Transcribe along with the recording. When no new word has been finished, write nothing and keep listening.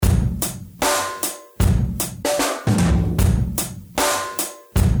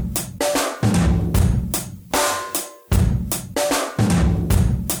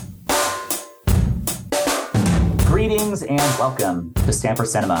Welcome to Stanford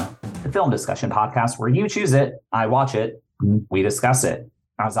Cinema, the film discussion podcast where you choose it, I watch it, we discuss it.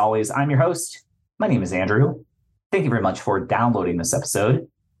 As always, I'm your host. My name is Andrew. Thank you very much for downloading this episode.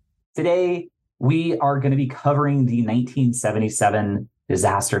 Today, we are going to be covering the 1977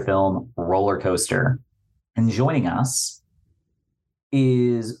 disaster film Rollercoaster. And joining us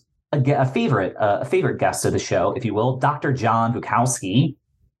is a favorite guest of the show, if you will, Dr. John Bukowski.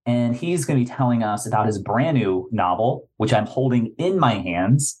 And he's going to be telling us about his brand new novel, which I'm holding in my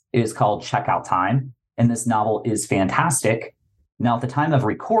hands. It is called Checkout Time. And this novel is fantastic. Now, at the time of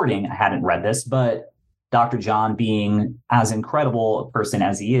recording, I hadn't read this, but Dr. John, being as incredible a person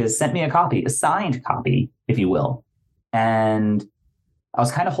as he is, sent me a copy, a signed copy, if you will. And I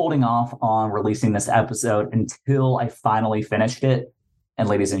was kind of holding off on releasing this episode until I finally finished it. And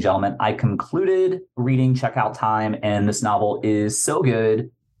ladies and gentlemen, I concluded reading Checkout Time, and this novel is so good.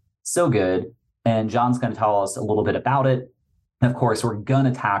 So good. And John's going to tell us a little bit about it. And of course, we're going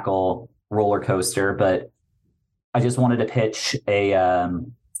to tackle Rollercoaster, but I just wanted to pitch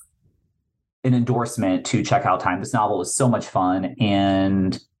an endorsement to Checkout Time. This novel is so much fun,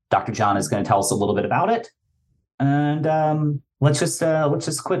 and Dr. John is going to tell us a little bit about it. And let's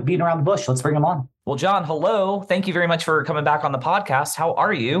just quit beating around the bush. Let's bring him on. Well, John, hello. Thank you very much for coming back on the podcast. How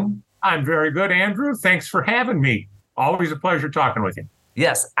are you? I'm very good, Andrew. Thanks for having me. Always a pleasure talking with you.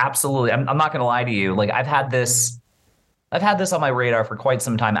 Yes, absolutely. I'm not going to lie to you. Like I've had this on my radar for quite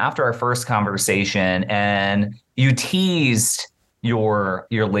some time after our first conversation, and you teased your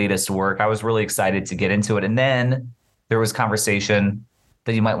latest work. I was really excited to get into it. And then there was conversation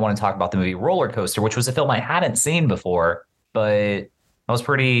that you might want to talk about the movie Rollercoaster, which was a film I hadn't seen before, but I was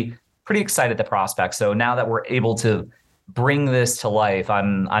pretty excited at the prospect. So now that we're able to bring this to life,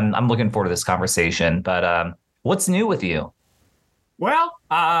 I'm looking forward to this conversation. But what's new with you? Well,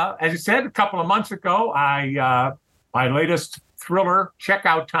 as you said, a couple of months ago, my latest thriller,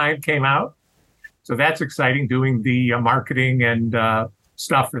 Checkout Time, came out. So that's exciting, doing the marketing and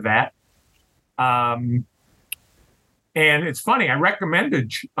stuff for that. And it's funny, I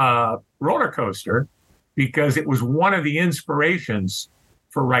recommended Rollercoaster because it was one of the inspirations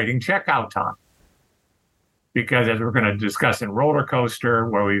for writing Checkout Time. Because as we're going to discuss in Rollercoaster,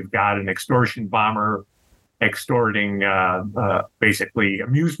 where we've got an extortion bomber extorting basically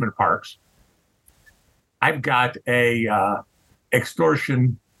amusement parks, I've got a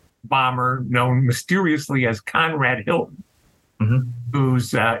extortion bomber known mysteriously as Conrad Hilton,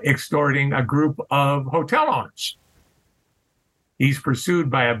 who's extorting a group of hotel owners. He's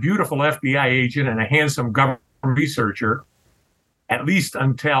pursued by a beautiful FBI agent and a handsome government researcher, at least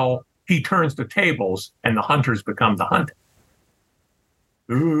until he turns the tables and the hunters become the hunted.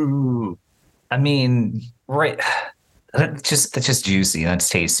 Ooh. I mean, right. That's just juicy. That's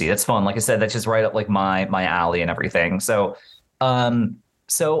tasty. That's fun. Like I said, that's just right up like my alley and everything. So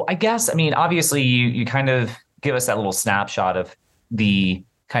I guess, I mean, obviously you kind of give us that little snapshot of the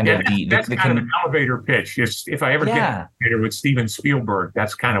kind of that's kind of an elevator pitch. If I ever get an elevator with Steven Spielberg,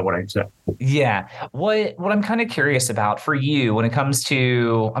 that's kind of what I'd say. Yeah. What I'm kind of curious about for you when it comes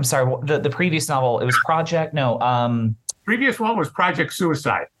to, I'm sorry, the previous novel, it was previous one was Project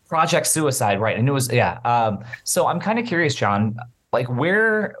Suicide. Project Suicide, right? And it was, so I'm kind of curious, John, like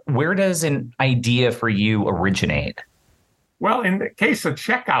where does an idea for you originate? Well, in the case of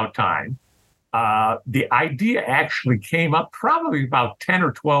Checkout Time, the idea actually came up probably about 10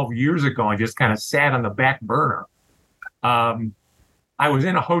 or 12 years ago and just kind of sat on the back burner. I was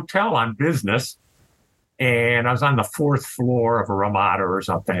in a hotel on business, and I was on the 4th floor of a Ramada or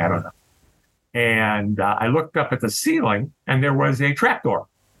something, I don't know. And I looked up at the ceiling, and there was a trapdoor.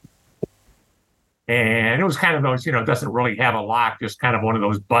 And it was kind of those, it doesn't really have a lock, just kind of one of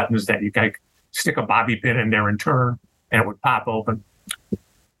those buttons that you can stick a bobby pin in there and turn, and it would pop open.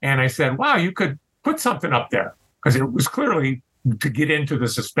 And I said, wow, you could put something up there, because it was clearly to get into the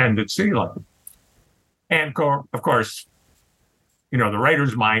suspended ceiling. And of course, the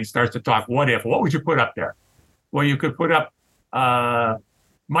writer's mind starts to talk, what would you put up there? Well, you could put up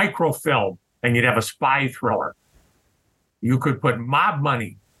microfilm, and you'd have a spy thriller. You could put mob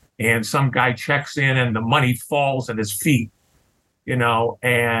money, and some guy checks in and the money falls at his feet, and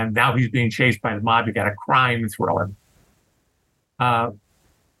now he's being chased by the mob. You got a crime thriller.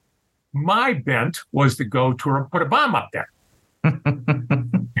 My bent was to go to put a bomb up there.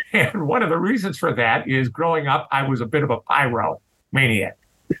 And one of the reasons for that is growing up, I was a bit of a pyro maniac.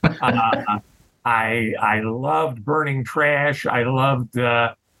 I loved burning trash. I loved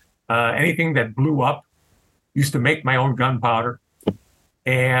anything that blew up. Used to make my own gunpowder.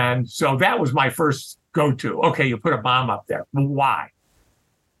 And so that was my first go-to. Okay, you put a bomb up there. Why?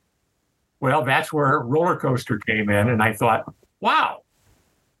 Well, that's where Rollercoaster came in, and I thought, wow,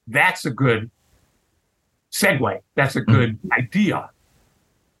 that's a good segue. That's a good idea.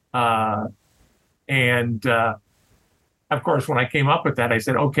 And of course, when I came up with that, I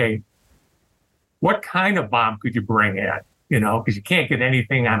said, okay, what kind of bomb could you bring in? Because you can't get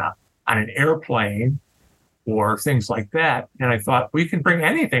anything on an airplane or things like that. And I thought, we can bring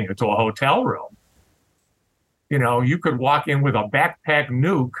anything into a hotel room. You could walk in with a backpack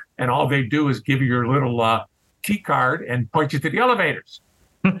nuke, and all they do is give you your little key card and point you to the elevators.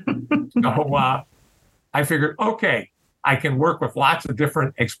 So I figured, okay, I can work with lots of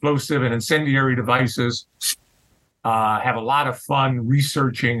different explosive and incendiary devices, have a lot of fun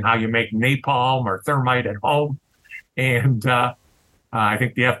researching how you make napalm or thermite at home. And I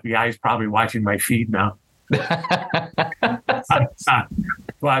think the FBI is probably watching my feed now.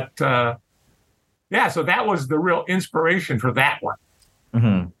 Yeah, so that was the real inspiration for that one.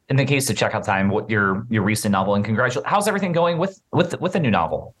 Mm-hmm. In the case of Checkout Time, what your recent novel, and congratulations, how's everything going with the new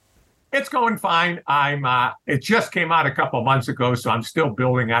novel? It's going fine. It just came out a couple of months ago, so I'm still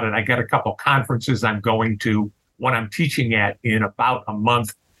building on it. I got a couple conferences I'm going to. One I'm teaching at in about a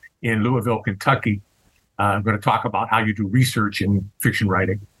month in Louisville, Kentucky. I'm going to talk about how you do research in fiction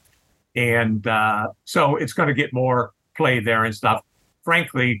writing. And so it's going to get more play there and stuff.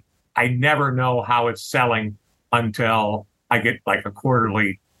 Frankly, I never know how it's selling until I get like a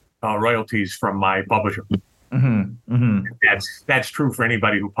quarterly royalties from my publisher. Mm-hmm. Mm-hmm. That's true for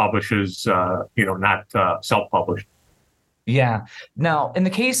anybody who publishes, not self-published. Yeah. Now, in the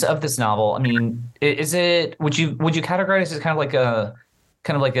case of this novel, I mean, would you categorize it as kind of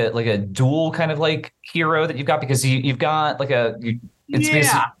like a dual kind of like hero that you've got, because you've got like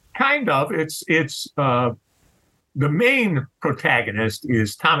kind of. It's the main protagonist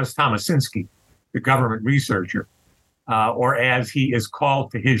is Thomas Thomasinski, the government researcher, or as he is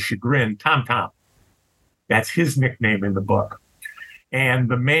called to his chagrin, Tom Tom. That's his nickname in the book. And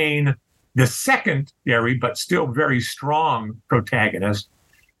the secondary, but still very strong protagonist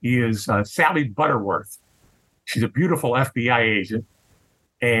is Sally Butterworth. She's a beautiful FBI agent,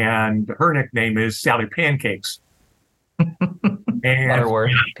 and her nickname is Sally Pancakes. And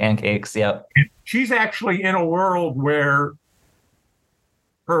Butterworth, Pancakes, yep. She's actually in a world where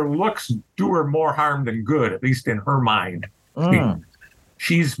her looks do her more harm than good, at least in her mind.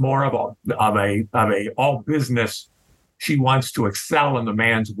 She's more of a all business. She wants to excel in the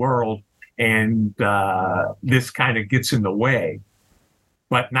man's world, and this kind of gets in the way,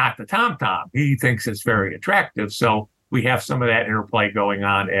 but not the Tom Tom. He thinks it's very attractive, so we have some of that interplay going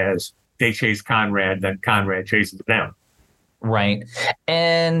on as they chase Conrad, then Conrad chases them. Right.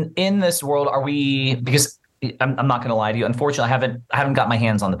 And in this world, because I'm not going to lie to you, unfortunately, I haven't got my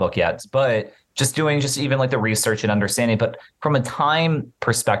hands on the book yet, but just even like the research and understanding. But from a time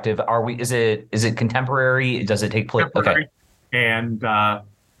perspective, is it contemporary? Does it take place? Okay. And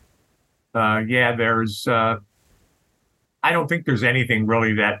there's I don't think there's anything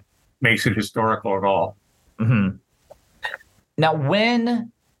really that makes it historical at all. Mm-hmm. Now,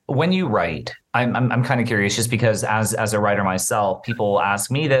 when you write, I'm kind of curious, just because as a writer myself, people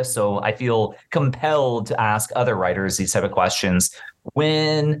ask me this, so I feel compelled to ask other writers these type of questions.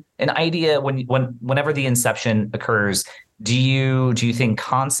 Whenever the inception occurs, do you think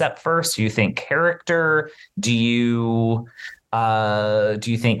concept first? Do you think character? Do you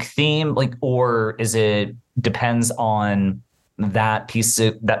think theme? Or is it depends on that piece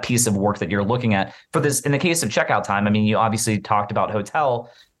of work that you're looking at? For this, in the case of Checkout Time, I mean, you obviously talked about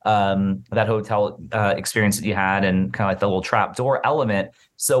that hotel experience that you had, and kind of like the little trapdoor element.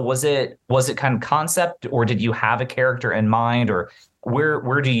 So was it kind of concept, or did you have a character in mind, or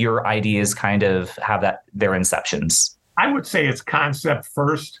where do your ideas kind of have their inceptions? I would say it's concept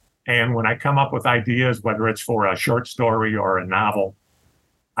first. And when I come up with ideas, whether it's for a short story or a novel,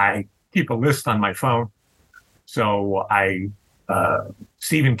 I keep a list on my phone. So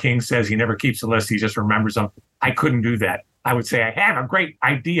Stephen King says he never keeps a list. He just remembers them. I couldn't do that. I would say I have a great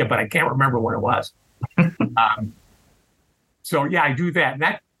idea, but I can't remember what it was. So yeah, I do that. And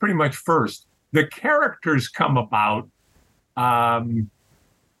that's pretty much first. The characters come about, I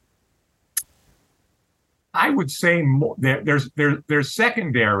would say there's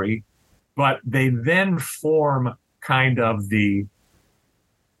secondary, but they then form kind of the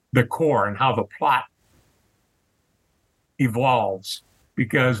core and how the plot evolves.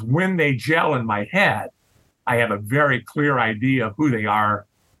 Because when they gel in my head, I have a very clear idea of who they are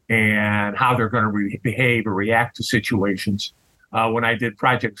and how they're going to behave or react to situations. When I did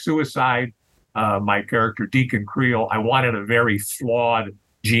Project Suicide, my character, Deacon Creel, I wanted a very flawed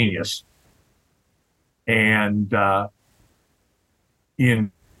genius. And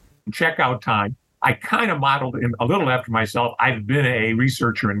in checkout time, I kind of modeled him a little after myself. I've been a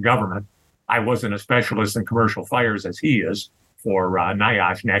researcher in government. I wasn't a specialist in commercial fires as he is for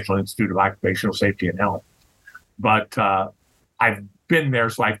NIOSH, National Institute of Occupational Safety and Health. But I've been there,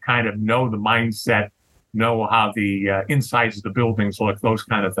 so I kind of know the mindset, know how the insides of the buildings look, those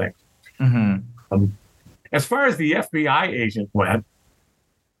kind of things. Mm-hmm. As far as the FBI agent went,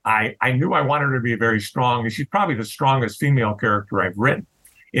 I knew I wanted her to be very strong, and she's probably the strongest female character I've written.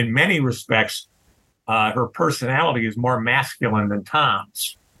 In many respects, her personality is more masculine than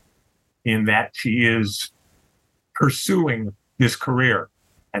Tom's, in that she is pursuing this career,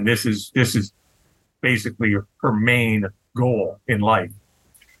 and this is basically her main goal in life,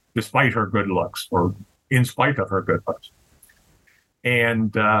 despite her good looks, or in spite of her good looks.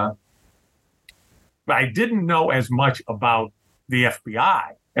 And but I didn't know as much about the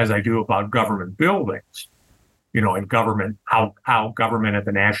FBI as I do about government buildings, and government, how government at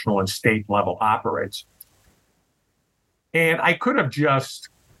the national and state level operates. And I could have just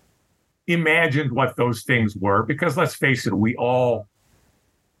imagined what those things were, because let's face it, we all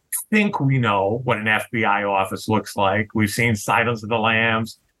think we know what an FBI office looks like. We've seen Silence of the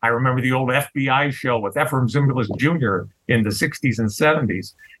Lambs. I remember the old FBI show with Ephraim Zimbalist Jr. in the 60s and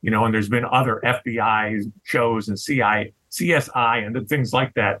 70s, and there's been other FBI shows and CSI and things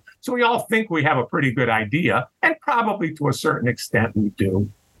like that. So we all think we have a pretty good idea, and probably to a certain extent we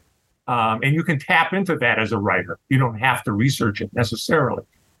do. And you can tap into that as a writer. You don't have to research it necessarily.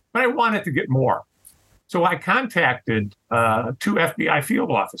 But I wanted to get more. So I contacted 2 FBI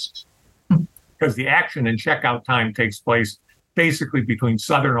field offices, because the action and checkout time takes place basically between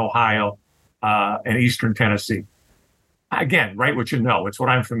southern Ohio and eastern Tennessee. Again, write what you know. It's what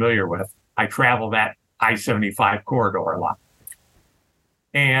I'm familiar with. I travel that I-75 corridor a lot.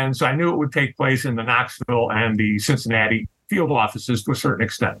 And so I knew it would take place in the Knoxville and the Cincinnati field offices to a certain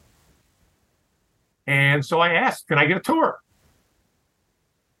extent. And so I asked, can I get a tour?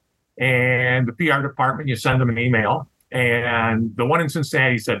 And the PR department, you send them an email. And the one in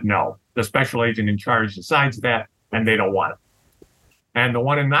Cincinnati said no. The special agent in charge decides that, and they don't want it. And the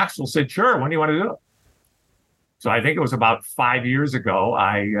one in Knoxville said, sure, when do you want to do it? So I think it was about 5 years ago.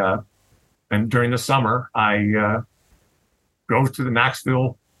 And during the summer, I drove to the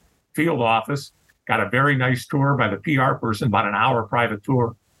Knoxville field office, got a very nice tour by the PR person, about an hour private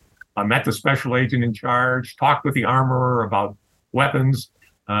tour. I met the special agent in charge, talked with the armorer about weapons,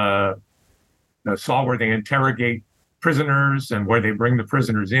 saw where they interrogate prisoners and where they bring the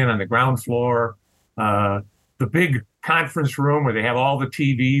prisoners in on the ground floor. The big conference room where they have all the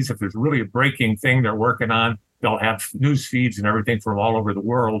TVs. If there's really a breaking thing they're working on, they'll have news feeds and everything from all over the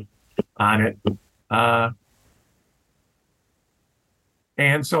world on it.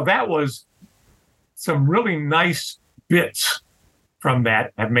 And so that was some really nice bits from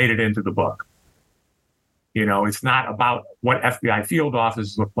that have made it into the book. It's not about what FBI field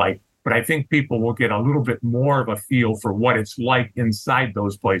offices look like, but I think people will get a little bit more of a feel for what it's like inside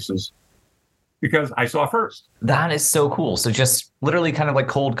those places, because I saw first. That is so cool. So just literally kind of like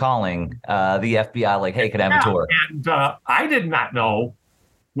cold calling the FBI, like, hey, can I have a tour? And I did not know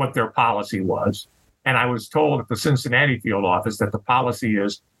what their policy was. And I was told at the Cincinnati field office that the policy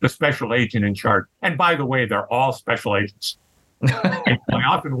is the special agent in charge. And by the way, they're all special agents. And I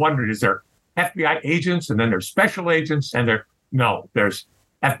often wondered, is there FBI agents and then there's special agents? And there's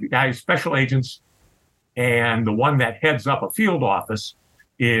FBI special agents. And the one that heads up a field office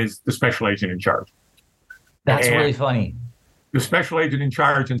is the special agent in charge. That's really funny. The special agent in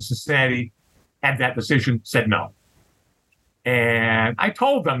charge in Cincinnati had that decision, said no. And I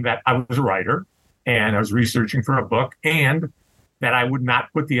told them that I was a writer and I was researching for a book, and that I would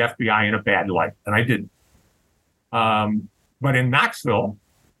not put the FBI in a bad light, and I didn't. But in Knoxville,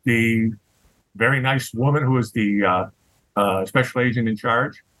 the very nice woman who was the special agent in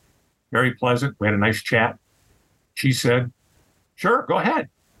charge, very pleasant, we had a nice chat. She said, sure, go ahead.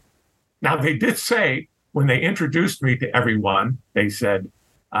 Now, they did say, when they introduced me to everyone, they said,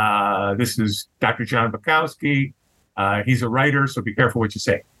 this is Dr. John Bukowski. He's a writer, so be careful what you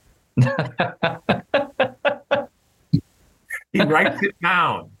say. He writes it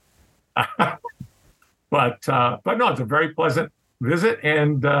down. But no, it's a very pleasant visit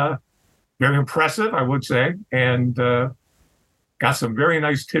and very impressive, I would say, and got some very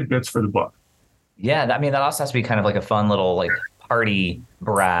nice tidbits for the book. Yeah, that also has to be kind of like a fun little like party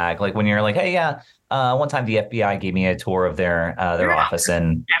brag, like when you're like, hey, yeah, one time the FBI gave me a tour of their office,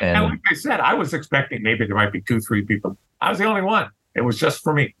 and like I said, I was expecting maybe there might be 2-3 people. I was the only one. It was just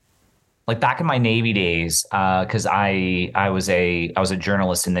for me. Like back in my Navy days, because I was a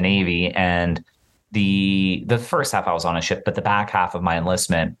journalist in the Navy, and the first half I was on a ship, but the back half of my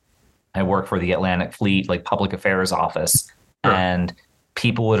enlistment, I work for the Atlantic Fleet, like public affairs office, Sure. and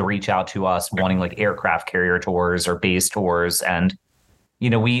people would reach out to us wanting like aircraft carrier tours or base tours, and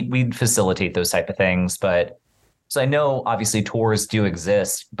we'd facilitate those type of things. But so I know obviously tours do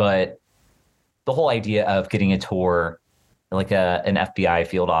exist, but the whole idea of getting a tour like an FBI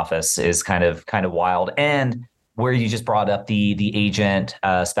field office is kind of wild. And where you just brought up the agent,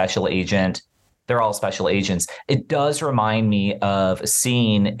 special agent, they're all special agents. It does remind me of a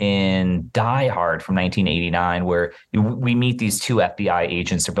scene in Die Hard from 1989 where we meet these two FBI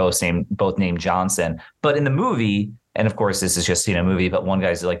agents. They're both named Johnson, but in the movie, and of course this is just movie, but one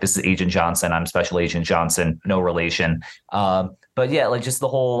guy's like, this is Agent Johnson, I'm Special Agent Johnson, no relation. But yeah, like just the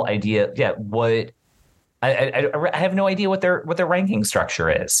whole idea. Yeah, what I have no idea what their ranking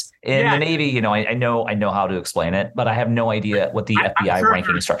structure is in the Navy. I know how to explain it, but I have no idea what the FBI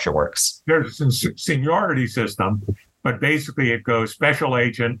ranking structure works. There's a seniority system, but basically it goes special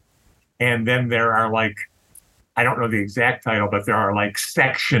agent, and then there are like, I don't know the exact title, but there are like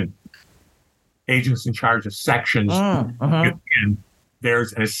section agents in charge of sections, and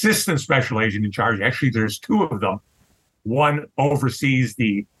there's an assistant special agent in charge. Actually, there's two of them. One oversees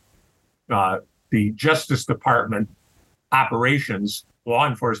the Justice Department operations, law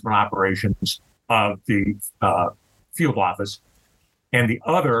enforcement operations of the field office, and the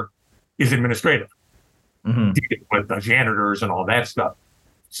other is administrative, dealing with the janitors and all that stuff.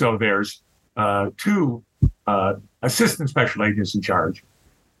 So there's two assistant special agents in charge,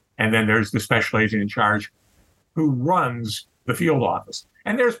 and then there's the special agent in charge who runs the field office.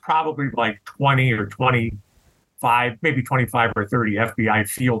 And there's probably like 20 or 25, maybe 25 or 30 FBI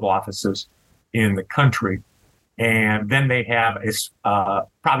field offices in the country. And then they have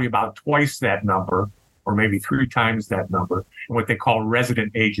probably about twice that number, or maybe 3 times that number, what they call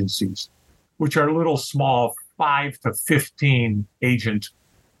resident agencies, which are little small 5 to 15 agent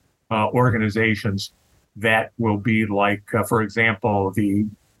organizations that will be like, for example, the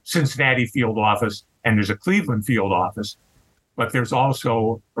Cincinnati field office, and there's a Cleveland field office, but there's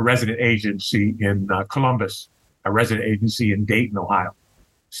also a resident agency in Columbus, a resident agency in Dayton, Ohio.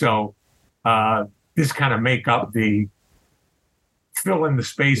 So this kind of make up fill in the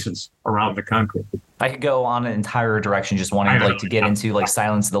spaces around the country. I could go on an entire direction, just wanting to get into like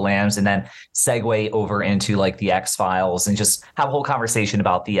Silence of the Lambs, and then segue over into like the X-Files and just have a whole conversation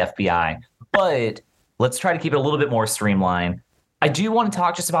about the FBI. But let's try to keep it a little bit more streamlined. I do want to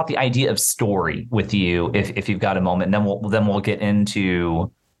talk just about the idea of story with you, if you've got a moment, and then we'll get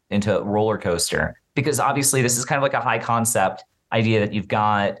into Rollercoaster, because obviously this is kind of like a high concept idea that you've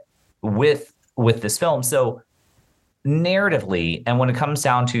got with this film. So narratively, and when it comes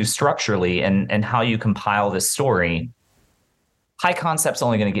down to structurally and how you compile this story, high concept's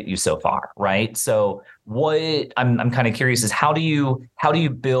only going to get you so far, right? So what I'm kind of curious is how do you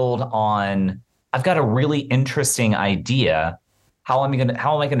build on, I've got a really interesting idea. How am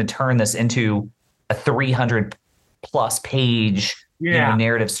I going to turn this into a 300 plus page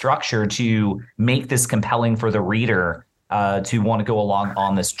narrative structure to make this compelling for the reader to want to go along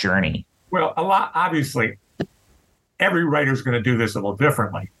on this journey? Well, obviously, every writer's going to do this a little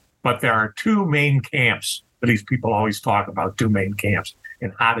differently, but there are 2 main camps that these people always talk about, 2 main camps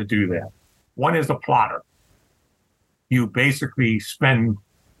and how to do that. One is the plotter. You basically spend,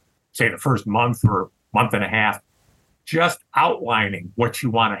 say, the first month or month and a half just outlining what you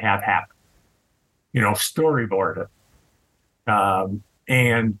want to have happen, storyboard it.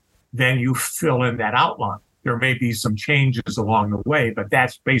 And then you fill in that outline. There may be some changes along the way, but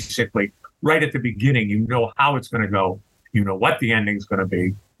that's basically right at the beginning. You know how it's going to go. You know what the ending's going to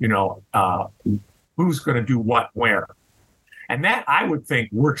be. Who's going to do what where. And that, I would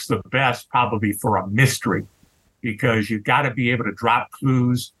think, works the best probably for a mystery, because you've got to be able to drop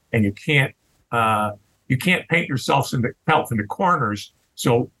clues, and you can't paint yourself into corners.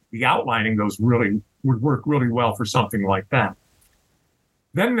 So the outlining would work really well for something like that.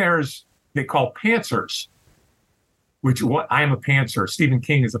 Then they call pantsers, which I am a pantser. Stephen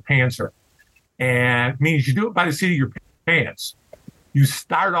King is a pantser. And it means you do it by the seat of your pants. You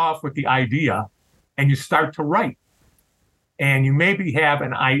start off with the idea and you start to write. And you maybe have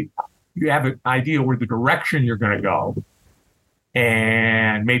an idea where the direction you're going to go,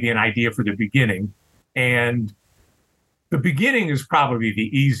 and maybe an idea for the beginning. And the beginning is probably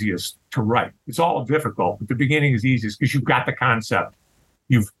the easiest to write. It's all difficult, but the beginning is easiest because you've got the concept.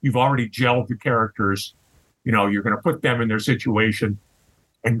 You've already gelled the characters. You're going to put them in their situation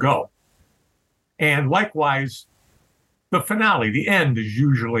and go. And likewise, the finale, the end, is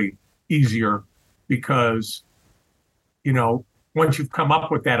usually easier because, once you've come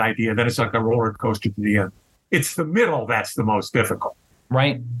up with that idea, then it's like a roller coaster to the end. It's the middle that's the most difficult.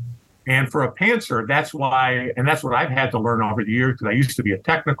 Right. And for a pantser, that's why, and that's what I've had to learn over the years, because I used to be a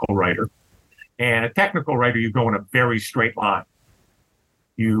technical writer. And a technical writer, you go in a very straight line.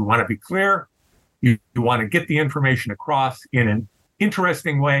 You want to be clear. You want to get the information across in an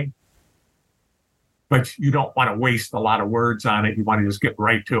interesting way, but you don't want to waste a lot of words on it. You want to just get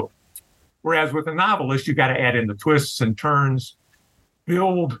right to it. Whereas with a novelist, you got to add in the twists and turns,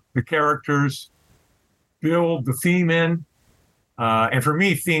 build the characters, build the theme in. And for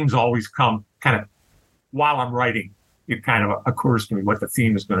me, themes always come kind of while I'm writing. It kind of occurs to me what the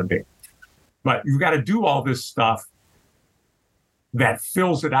theme is going to be. But you've got to do all this stuff that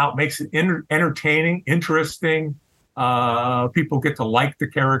fills it out, makes it entertaining, interesting. People get to like the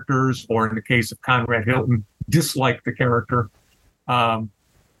characters, or in the case of Conrad Hilton, dislike the character. So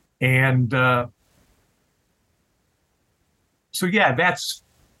yeah, that's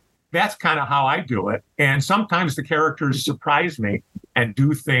kind of how I do it. And sometimes the characters surprise me and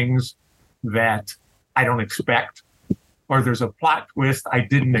do things that I don't expect, or there's a plot twist I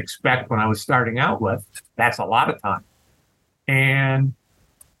didn't expect when I was starting out with. That's a lot of time. And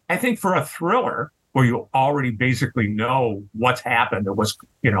I think for a thriller where you already basically know what's happened or what's,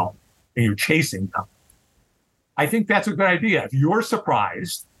 and you're chasing them, I think that's a good idea. If you're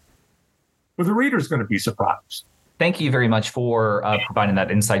surprised, well, the reader's going to be surprised. Thank you very much for providing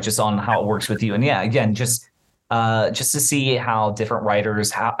that insight just on how it works with you. And yeah, again, just to see how different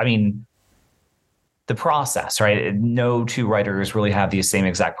writers, the process, right? No two writers really have the same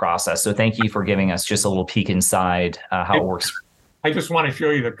exact process. So thank you for giving us just a little peek inside how it works. I just want to show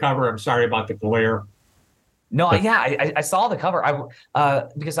you the cover. I'm sorry about the glare. No, I saw the cover.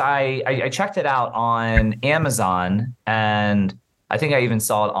 Because I checked it out on Amazon, and I think I even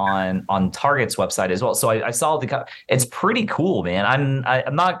saw it on Target's website as well. So I saw the cover. It's pretty cool, man.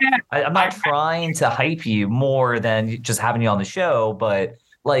 I'm not trying to hype you more than just having you on the show, but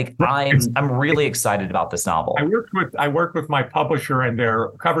like I'm really excited about this novel. I worked with my publisher and their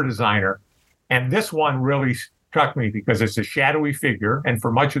cover designer, and this one really struck me because it's a shadowy figure, and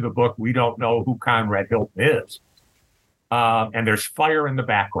for much of the book we don't know who Conrad Hilton is. And there's fire in the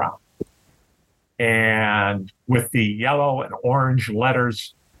background, and with the yellow and orange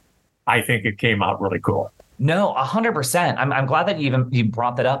letters, I think it came out really cool. No, 100%. I'm glad that you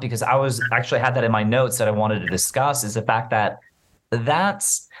brought that up, because I was actually had that in my notes that I wanted to discuss, is the fact that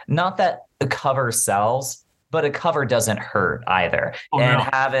that's not that a cover sells, but a cover doesn't hurt either.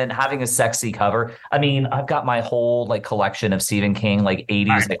 Having a sexy cover. I mean, I've got my whole collection of Stephen King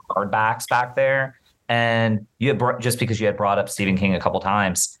 80s hardbacks back there, and just because you had brought up Stephen King a couple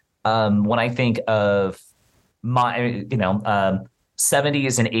times, when I think of my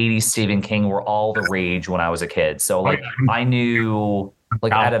 70s and 80s Stephen King were all the rage when I was a kid. So I knew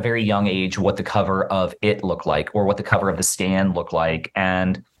at a very young age what the cover of It looked like, or what the cover of The Stand looked like.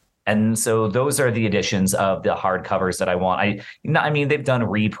 And so those are the editions of the hardcovers that I want. I mean, they've done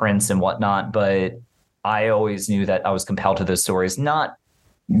reprints and whatnot, but I always knew that I was compelled to those stories, not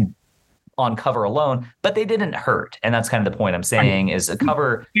on cover alone, but they didn't hurt. And that's kind of the point I'm saying, is a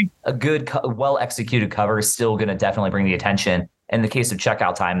cover, a good, well-executed cover is still going to definitely bring the attention. In the case of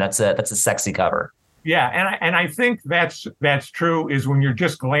Checkout Time, that's a sexy cover. Yeah, and I think that's true, is when you're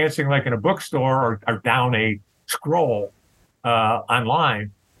just glancing in a bookstore or down a scroll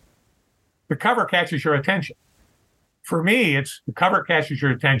online, the cover catches your attention. For me, it's the cover catches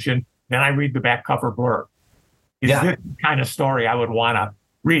your attention, then I read the back cover blurb. Is this the kind of story I would want to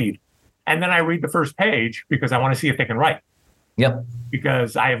read? And then I read the first page because I want to see if they can write. Yep.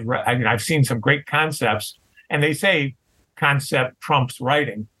 Because I've seen some great concepts, and they say concept trumps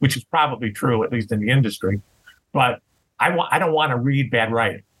writing, which is probably true, at least in the industry. But I don't want to read bad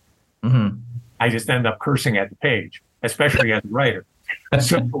writing. Mm-hmm. I just end up cursing at the page, especially as a writer.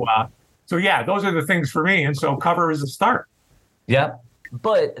 So yeah, those are the things for me. And so cover is a start. Yeah.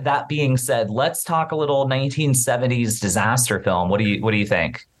 But that being said, let's talk a little 1970s disaster film. What do you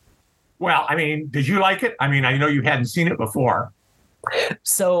think? Well, I mean, did you like it? I mean, I know you hadn't seen it before.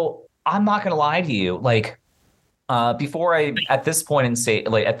 So I'm not going to lie to you. Before at this point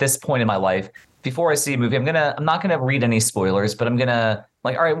in my life, before I see a movie, I'm not gonna read any spoilers, but I'm gonna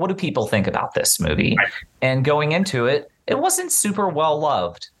all right, what do people think about this movie? Right. And going into it, it wasn't super well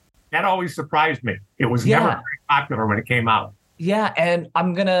loved. That always surprised me. It was never very popular when it came out. Yeah, and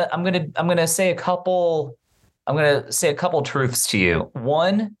I'm gonna say a couple truths to you.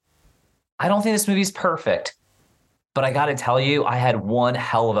 One, I don't think this movie's perfect, but I got to tell you, I had one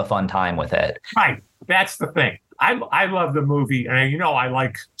hell of a fun time with it. Right, that's the thing. I love the movie, and I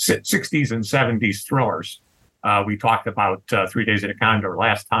like 60s and 70s thrillers. We talked about 3 Days at a Condor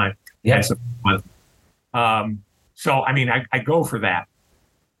last time. Yeah. So I mean, I go for that.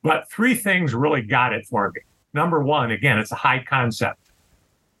 But three things really got it for me. Number one, again, it's a high concept.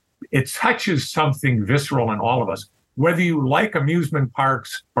 It touches something visceral in all of us, whether you like amusement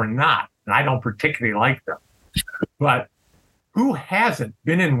parks or not. And I don't particularly like them. But who hasn't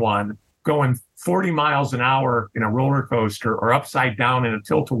been in one going 40 miles an hour in a roller coaster or upside down in a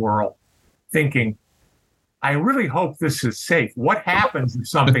tilt-a-whirl thinking, I really hope this is safe. What happens if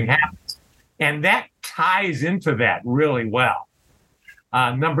something happens? And that ties into that really well.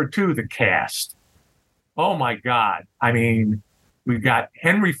 Number two, the cast. Oh, my God. I mean, we've got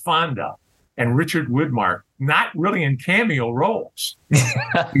Henry Fonda and Richard Widmark, not really in cameo roles.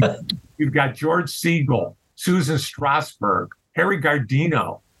 You've got George Segal, Susan Strasberg, Harry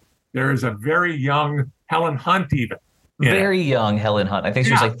Gardino. There's a very young Helen Hunt even. Very young Helen Hunt. I think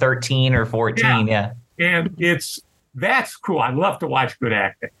she was like 13 or 14. Yeah. And that's cool. I love to watch good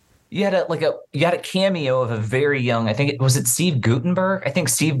acting. You had a cameo of a very young, I think was it Steve Guttenberg? I think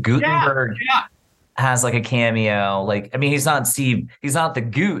Steve Guttenberg has like a cameo. Like, I mean, he's not the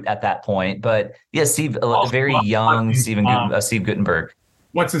Goot at that point, but yeah, Steve Guttenberg.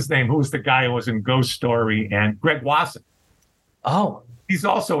 What's his name? Who was the guy who was in Ghost Story? And Greg Wasson. Oh, he's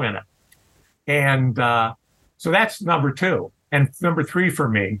also in it. And so that's number two. And number three for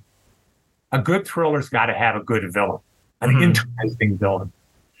me, a good thriller's got to have a good villain, an interesting villain.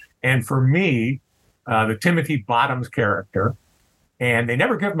 And for me, the Timothy Bottoms character, and they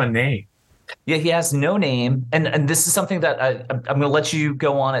never give him a name. Yeah, he has no name. And this is something that I'm going to let you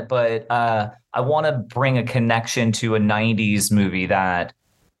go on it, but I want to bring a connection to a 90s movie that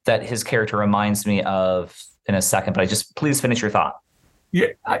his character reminds me of in a second, but please finish your thought.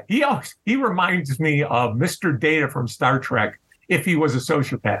 Yeah, he reminds me of Mr. Data from Star Trek if he was a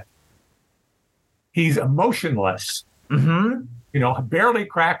sociopath. He's emotionless. Mm-hmm. Barely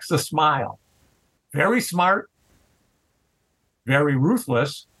cracks a smile. Very smart, very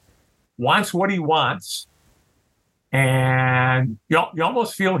ruthless, wants what he wants. And you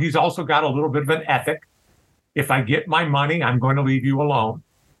almost feel he's also got a little bit of an ethic. If I get my money, I'm going to leave you alone.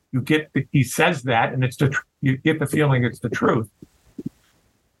 He says that, and you get the feeling it's the truth.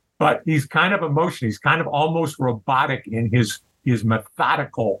 But he's kind of emotional. He's kind of almost robotic in his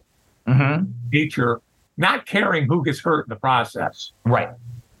methodical nature, not caring who gets hurt in the process. Right.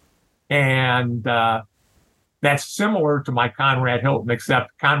 And that's similar to my Conrad Hilton,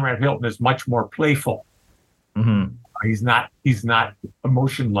 except Conrad Hilton is much more playful. Mm-hmm. He's not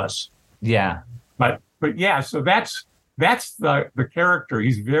emotionless. Yeah. But yeah, so that's the character.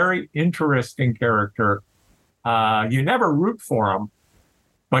 He's a very interesting character. You never root for him,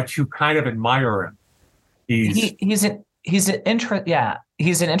 but you kind of admire him. He's an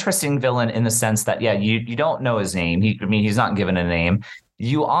interesting villain in the sense that you don't know his name. He's not given a name.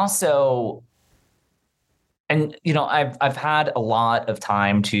 You also, and I've had a lot of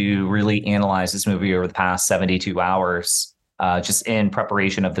time to really analyze this movie over the past 72 hours, just in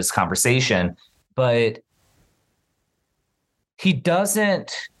preparation of this conversation. But he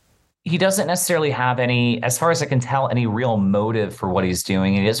doesn't necessarily have any, as far as I can tell, any real motive for what he's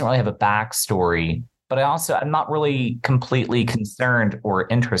doing. He doesn't really have a backstory, but I'm not really completely concerned or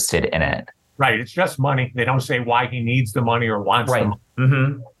interested in it. Right. It's just money. They don't say why he needs the money or wants the money.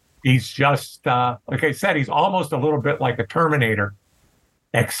 Mm-hmm. He's just, like I said, he's almost a little bit like a Terminator,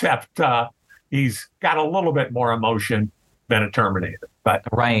 except he's got a little bit more emotion than a Terminator. But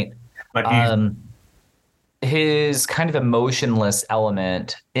his kind of emotionless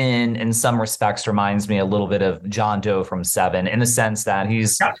element in some respects reminds me a little bit of John Doe from Seven, in the sense that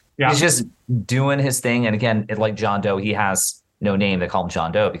he's just doing his thing. And again, like John Doe, he has no name. They call him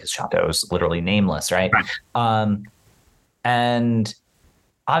John Doe because John Doe is literally nameless, right? And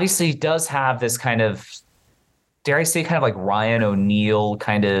obviously he does have this kind of, dare I say, kind of like Ryan O'Neal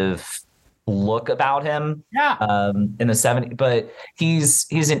kind of look about him in the 70s, but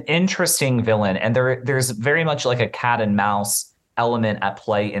he's an interesting villain, and there's very much like a cat and mouse element at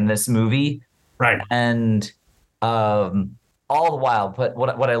play in this movie, right? And all the while, but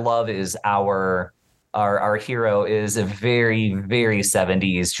what I love is our hero is a very, very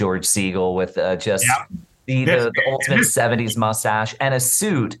 70s George Segal with just the ultimate 70s mustache and a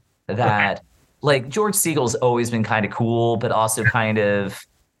suit that like George Segal's always been kind of cool, but also kind of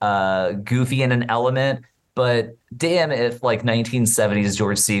goofy in an element. But damn, if like 1970s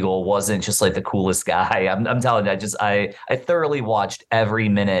George Segal wasn't just like the coolest guy. I'm telling you, I thoroughly watched every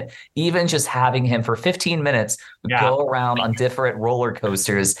minute. Even just having him for 15 minutes go around on different roller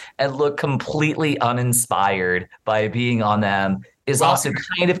coasters and look completely uninspired by being on them is also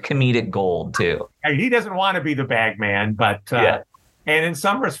kind of comedic gold too. He doesn't want to be the bag man, but and in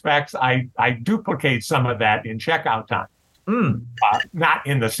some respects, I duplicate some of that in Checkout Time. Not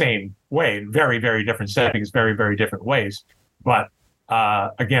in the same way, very, very different settings, very, very different ways. But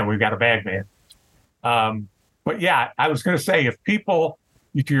again, we've got a bag man. But yeah, I was going to say, if people,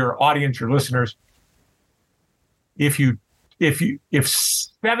 to your audience, your listeners, if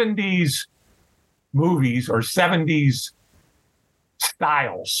 70s movies or 70s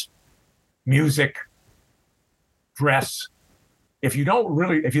styles, music, dress, if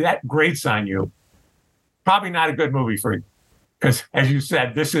that grates on you, probably not a good movie for you. Because as you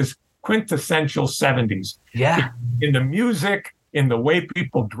said, this is quintessential 70s. Yeah. In the music, in the way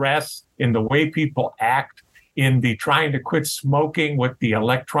people dress, in the way people act, in the trying to quit smoking with the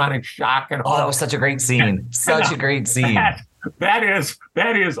electronic shock and all. Oh, that was such a great scene. Such a great scene. That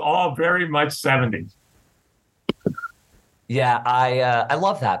is all very much 70s. Yeah, I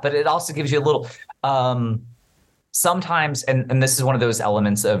love that. But it also gives you a little sometimes, and this is one of those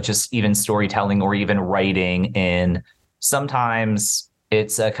elements of just even storytelling or even writing in, sometimes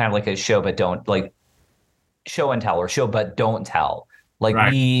it's kind of like a show but don't, like show and tell, or show but don't tell. Like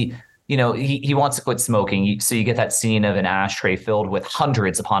right. He wants to quit smoking. So you get that scene of an ashtray filled with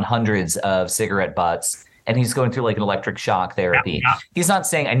hundreds upon hundreds of cigarette butts, and he's going through like an electric shock therapy. Yeah. He's not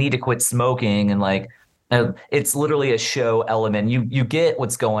saying I need to quit smoking, and like it's literally a show element. You get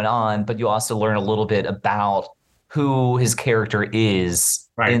what's going on, but you also learn a little bit about who his character is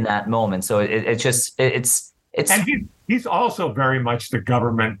in that moment. So it's and he's also very much the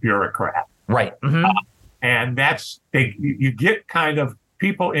government bureaucrat. Right. Mm-hmm. And you get kind of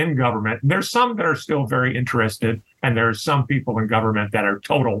people in government. There's some that are still very interested, and there's some people in government that are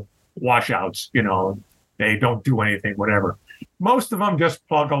total washouts. They don't do anything, whatever. Most of them just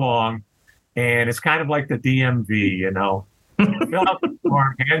plug along, and it's kind of like the DMV, fill out the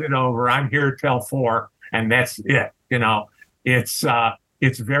form, hand it over. I'm here till 4, and that's it.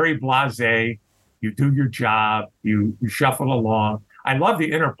 It's very blasé. You do your job. You shuffle along. I love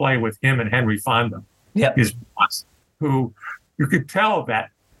the interplay with him and Henry Fonda. Yep. His boss, who you could tell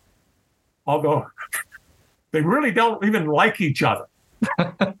that although they really don't even like each other,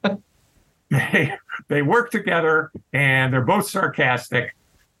 they work together, and they're both sarcastic,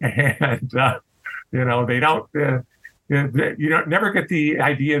 and they don't you don't never get the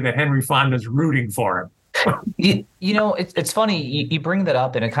idea that Henry Fonda's rooting for him. It's funny you bring that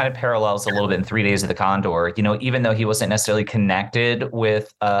up, and it kind of parallels a little bit in 3 Days of the Condor. Even though he wasn't necessarily connected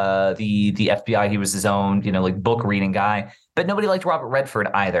with the FBI, he was his own like book reading guy. But nobody liked Robert Redford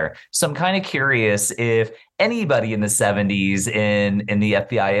either. So I'm kind of curious if anybody in the 70s in the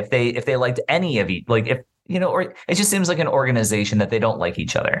FBI, if they liked any of you, like if or it just seems like an organization that they don't like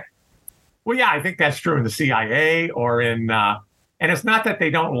each other. Well, yeah, I think that's true in the CIA or in. And it's not that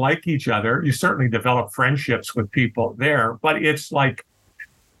they don't like each other. You certainly develop friendships with people there, but it's like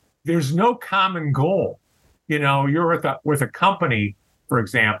there's no common goal. You're with a company, for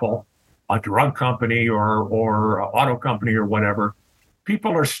example, a drug company or an auto company or whatever.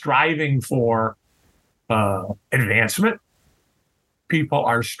 People are striving for advancement. People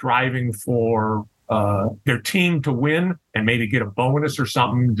are striving for their team to win and maybe get a bonus or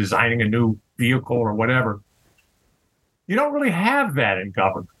something, designing a new vehicle or whatever. You don't really have that in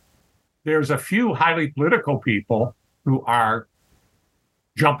government. There's a few highly political people who are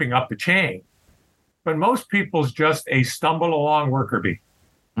jumping up the chain, but most people's just a stumble along worker bee.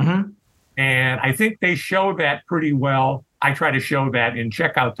 Mm-hmm. And I think they show that pretty well. I try to show that in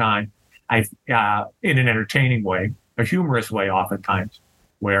Checkout Time, in an entertaining way, a humorous way, oftentimes,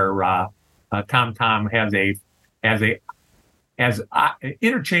 where Tom has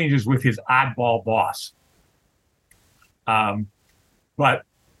interchanges with his oddball boss. But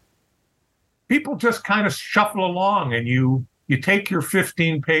people just kind of shuffle along, and you take your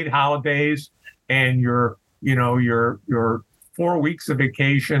 15 paid holidays and your 4 weeks of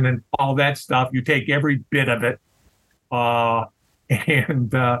vacation and all that stuff. You take every bit of it.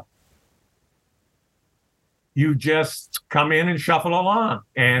 And you just come in and shuffle along.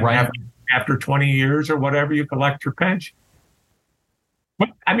 And after 20 years or whatever, you collect your pension. But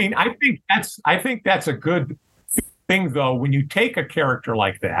I mean, I think that's a good thing, though, when you take a character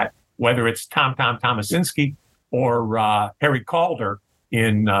like that, whether it's Tom Tomasinski or Harry Calder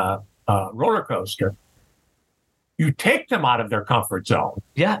in Rollercoaster, you take them out of their comfort zone.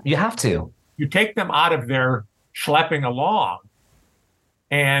 Yeah, you have to. You take them out of their schlepping along.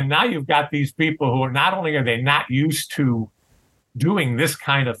 And now you've got these people who are not only are they not used to doing this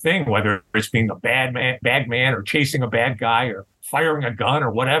kind of thing, whether it's being a bad man or chasing a bad guy or firing a gun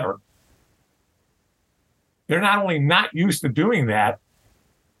or whatever. They're not only not used to doing that,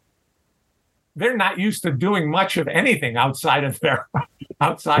 they're not used to doing much of anything outside of their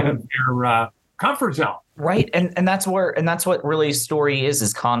comfort zone. Right. And that's what really story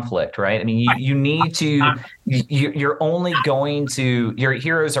is conflict, right? I mean, you need to, you're only going to, your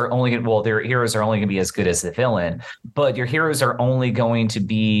heroes are only, well, their heroes are only going to be as good as the villain, but your heroes are only going to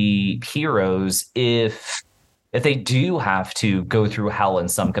be heroes if they do have to go through hell in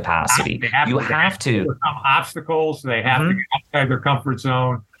some capacity. They have to overcome obstacles. They have to get outside their comfort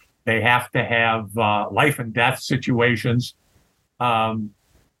zone. They have to have life and death situations. I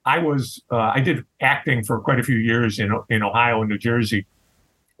did acting for quite a few years in Ohio and New Jersey,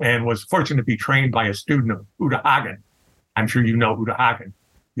 and was fortunate to be trained by a student of Uta Hagen. I'm sure you know Uta Hagen,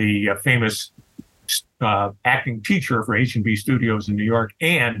 the famous acting teacher for H&B Studios in New York,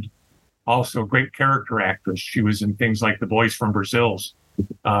 and also great character actress. She was in things like The Boys from Brazils.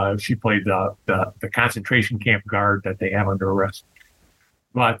 She played the concentration camp guard that they have under arrest.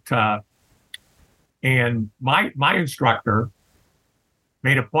 But and my instructor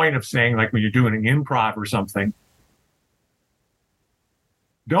made a point of saying, like when you're doing an improv or something,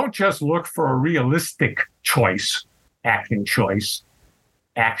 don't just look for a realistic acting choice,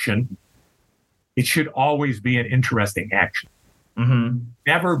 action. It should always be an interesting action. Mm-hmm.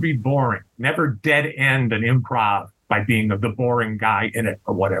 Never be boring. Never dead end an improv by being the boring guy in it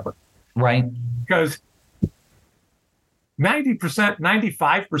or whatever. Right. Because 90%,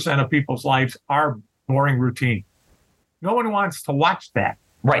 95% of people's lives are boring routine. No one wants to watch that.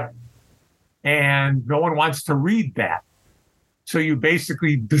 Right. And no one wants to read that. So you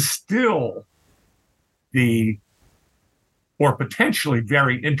basically distill or potentially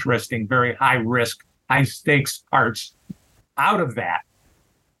very interesting, very high risk, high stakes parts out of that,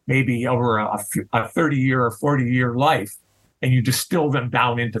 maybe over a 30-year or 40-year life, and you distill them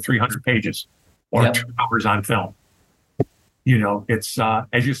down into 300 pages or 2 hours on film. It's,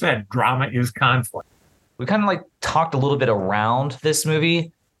 as you said, drama is conflict. We kind of like talked a little bit around this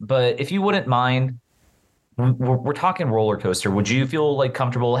movie, but if you wouldn't mind, we're talking Rollercoaster. Would you feel like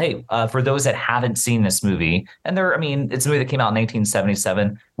comfortable? Hey, for those that haven't seen this movie, and it's a movie that came out in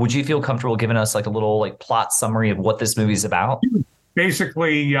 1977. Would you feel comfortable giving us like a little like plot summary of what this movie's about?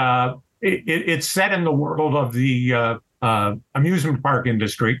 Basically, it's set in the world of the amusement park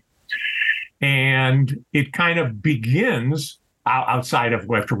industry, and it kind of begins outside of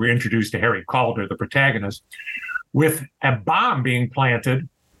after we're introduced to Harry Calder, the protagonist, with a bomb being planted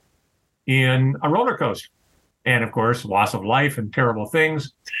in a roller coaster. And of course, loss of life and terrible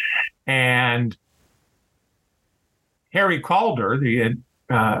things. And Harry Calder, the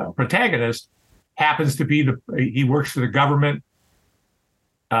protagonist, happens to be he works for the government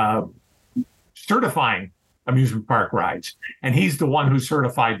certifying amusement park rides. And he's the one who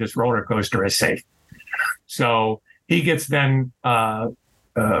certified this roller coaster as safe. So he gets then caught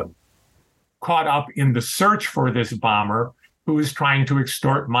up in the search for this bomber who is trying to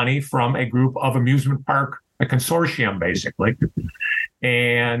extort money from a group of amusement park, a consortium, basically.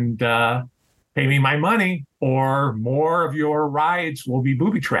 And pay me my money or more of your rides will be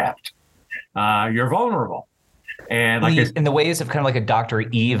booby-trapped. You're vulnerable. And in the ways of kind of like a Dr.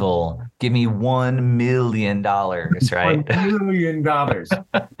 Evil, give me $1 million, right? $1 million.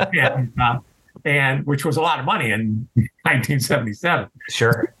 And which was a lot of money in 1977.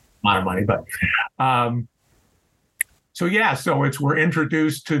 Sure. A lot of money, but so we're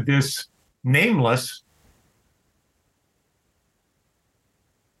introduced to this nameless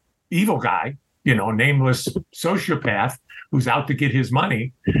evil guy, nameless sociopath who's out to get his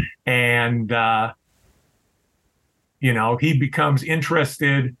money, and he becomes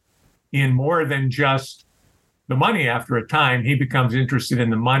interested in more than just the money. After a time, he becomes interested in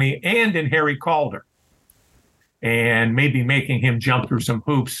the money and in Harry Calder, and maybe making him jump through some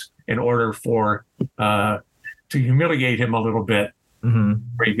hoops in order to humiliate him a little bit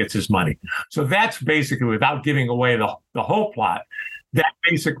where he gets his money. So that's basically, without giving away the whole plot, that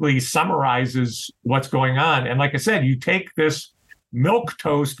basically summarizes what's going on. And like I said, you take this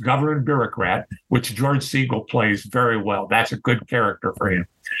milquetoast government bureaucrat, which George Segal plays very well. That's a good character for him.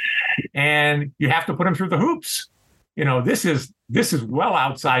 And you have to put him through the hoops. This is well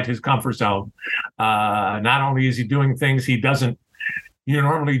outside his comfort zone. Not only is he doing things he doesn't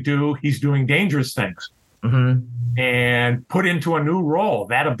normally do, he's doing dangerous things. And put into a new role,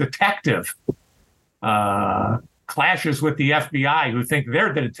 that of detective. Clashes with the FBI, who think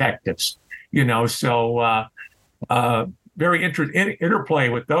they're the detectives. So very interplay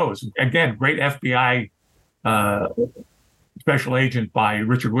with those. Again, great FBI special agent by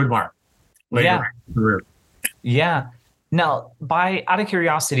Richard Widmark later in his career. Yeah. Now, out of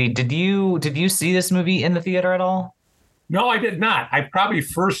curiosity, did you see this movie in the theater at all? No, I did not. I probably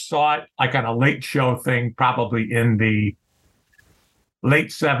first saw it like on a late show thing, probably in the late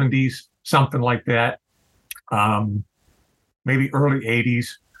 70s, something like that. Maybe early 80s.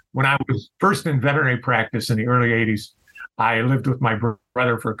 When I was first in veterinary practice in the early 80s, I lived with my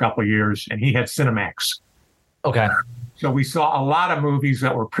brother for a couple of years, and he had Cinemax. Okay. So we saw a lot of movies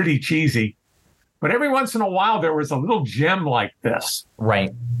that were pretty cheesy, but every once in a while there was a little gem like this. Right.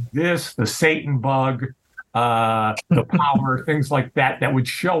 This, the Satan bug, the Power, things like that would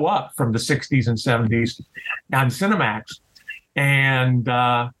show up from the 60s and 70s on Cinemax. And,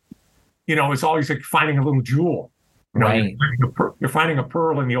 it's always like finding a little jewel. Right. You're finding a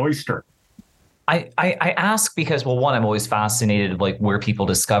pearl in the oyster. I ask because, well, one, I'm always fascinated like where people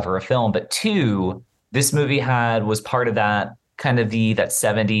discover a film, but two, this movie was part of that kind of that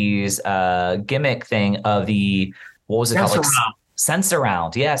 70s gimmick thing of what was it called? Like,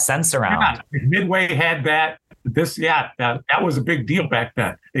 Sense-Around. Yeah, Sense-Around. Yeah, Midway had that. That was a big deal back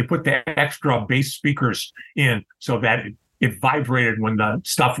then. They put the extra bass speakers in so that it vibrated when the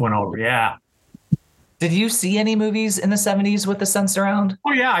stuff went over. Yeah. Did you see any movies in the 70s with the Sense-Around?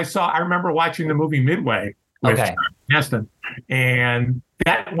 Oh, yeah. I remember watching the movie Midway with Heston. And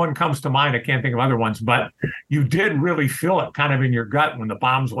that one comes to mind. I can't think of other ones, but you did really feel it kind of in your gut when the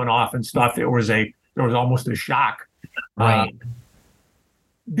bombs went off and stuff. There was almost a shock. Right.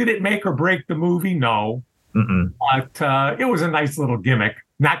 Did it make or break the movie? No. Mm-mm. But it was a nice little gimmick.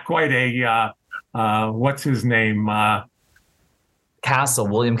 Not quite a, what's his name?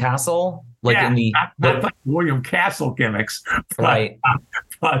 William Castle? Like yeah, in the not like William Castle gimmicks. But, right.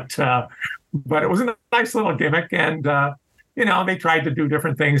 But it was a nice little gimmick. And, they tried to do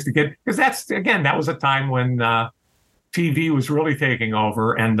different things because that was a time when TV was really taking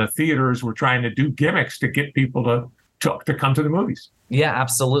over and the theaters were trying to do gimmicks to get people to come to the movies. Yeah,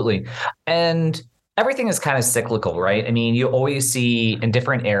 absolutely. And everything is kind of cyclical, right? I mean, you always see in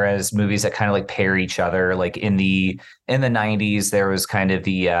different eras movies that kind of like pair each other. Like in the 90s, there was kind of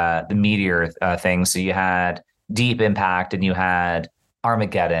the meteor thing. So you had Deep Impact and you had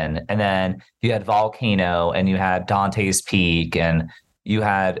Armageddon, and then you had Volcano and you had Dante's Peak, and you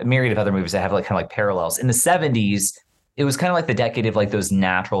had a myriad of other movies that have like kind of like parallels. In the 70s, it was kind of like the decade of like those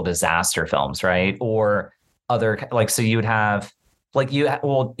natural disaster films, right? Or other so you would have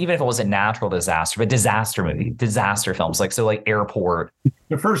even if it wasn't natural disaster, but disaster films, like Airport.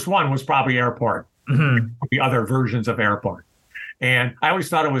 The first one was probably Airport. Mm-hmm. The other versions of Airport. And I always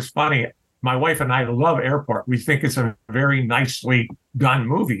thought it was funny. My wife and I love Airport. We think it's a very nicely done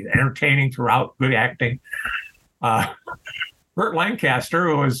movie, entertaining throughout, good acting. Burt Lancaster,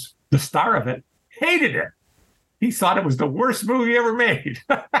 who was the star of it, hated it. He thought it was the worst movie ever made.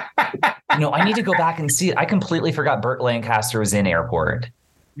 I need to go back and see it. I completely forgot Burt Lancaster was in Airport.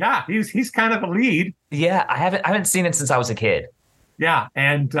 Yeah, he's kind of the lead. Yeah, I haven't seen it since I was a kid. Yeah,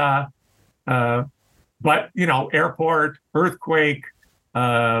 and but Airport, Earthquake,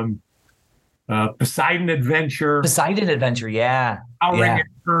 Poseidon Adventure, yeah,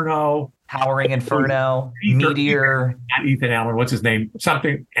 Towering Inferno, Meteor. Not Ethan Allen. What's his name?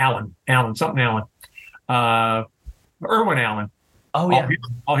 Something Allen. Irwin Allen. Oh, yeah.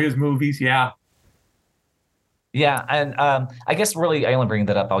 All his movies. Yeah. Yeah. And I guess really, I only bring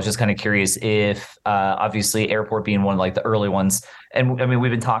that up. I was just kind of curious if obviously Airport being one of like the early ones. And I mean,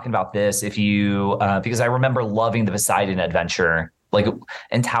 we've been talking about this because I remember loving the Poseidon Adventure,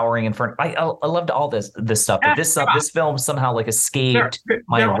 and Towering Inferno. I loved all this stuff, but this film somehow escaped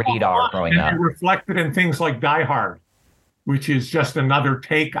my radar growing up. Reflected in things like Die Hard, which is just another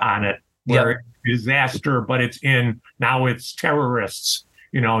take on it, where it's disaster, but now it's terrorists.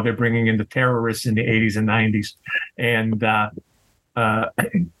 They're bringing in the terrorists in the 80s and 90s, and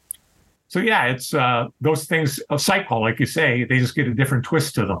so yeah, it's those things a cycle, like you say. They just get a different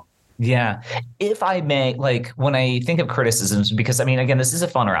twist to them. Yeah. If I may, when I think of criticisms, because I mean, again, this is a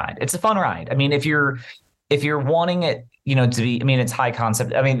fun ride. It's a fun ride. I mean, if you're wanting it, to be, I mean, it's high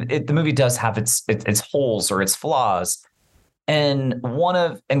concept. I mean, the movie does have its holes or its flaws. And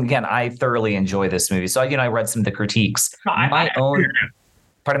again, I thoroughly enjoy this movie. So, I read some of the critiques.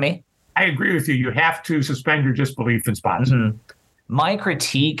 Pardon me? I agree with you. You have to suspend your disbelief in spots. Mm-hmm. My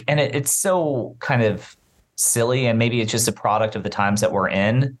critique, and it's so kind of silly, and maybe it's just a product of the times that we're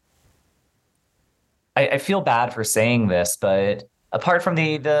in. I feel bad for saying this, but apart from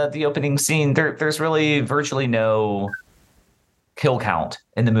the opening scene, there's really virtually no kill count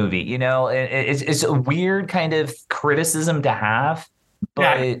in the movie. It's a weird kind of criticism to have,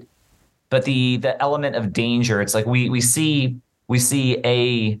 but the element of danger, it's like we see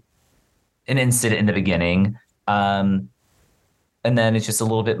an incident in the beginning, and then it's just a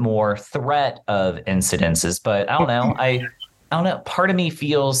little bit more threat of incidences. But I don't know. I don't know. Part of me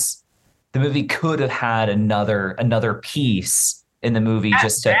feels the movie could have had another piece in the movie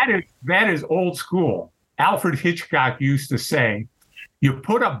that is old school. Alfred Hitchcock used to say, you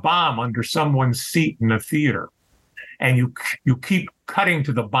put a bomb under someone's seat in the theater and you keep cutting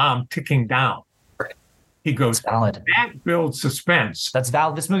to the bomb ticking down. He goes, valid. That builds suspense. That's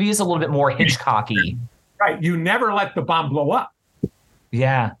valid. This movie is a little bit more Hitchcocky. Right. You never let the bomb blow up.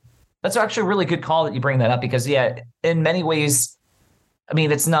 Yeah. That's actually a really good call that you bring that up because, yeah, in many ways, I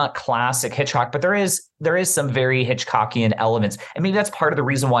mean, it's not classic Hitchcock, but there is some very Hitchcockian elements. I mean, that's part of the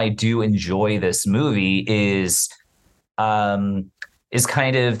reason why I do enjoy this movie is kind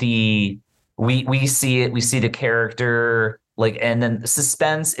of we see the character, like, and then the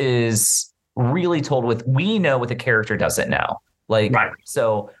suspense is really told with, we know what the character doesn't know. Like, right.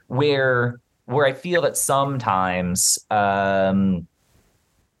 So where I feel that sometimes that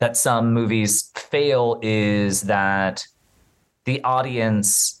some movies fail is that the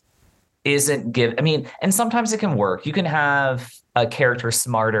audience isn't and sometimes it can work. You can have a character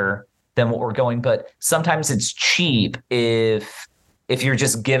smarter than what we're going, but sometimes it's cheap if you're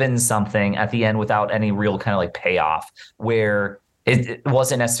just given something at the end without any real kind of like payoff where it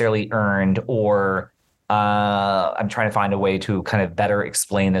wasn't necessarily earned, or I'm trying to find a way to kind of better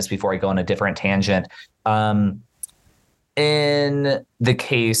explain this before I go on a different tangent. In the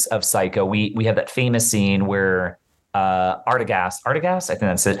case of Psycho, we have that famous scene where Artigas, I think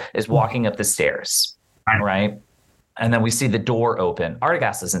that's it, is walking up the stairs, right? And then we see the door open.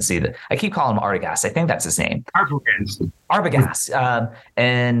 Artigas doesn't see that. I keep calling him Artigas. I think that's his name. Arbogast.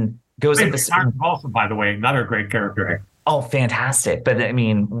 And goes up the stairs. Also, by the way, another great character. Oh, fantastic. But I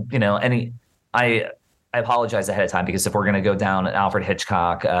mean, I apologize ahead of time because if we're going to go down Alfred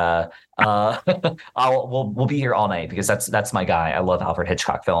Hitchcock, we'll be here all night because that's my guy. I love Alfred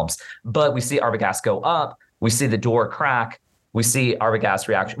Hitchcock films. But we see Arbogast go up. We see the door crack. We see Arbogast's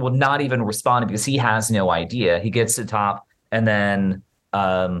reaction. Well, not even responding because he has no idea. He gets to the top, and then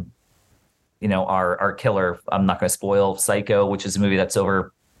our killer. I'm not going to spoil Psycho, which is a movie that's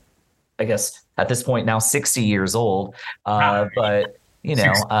over, I guess at this point now 60 years old. But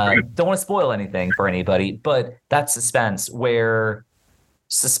don't want to spoil anything for anybody. But that's suspense, where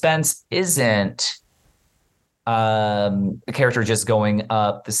suspense isn't the character just going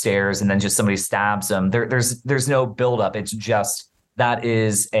up the stairs and then just somebody stabs them. There's no buildup. It's just that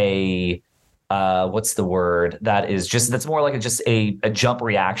is a what's the word? That's more like just a jump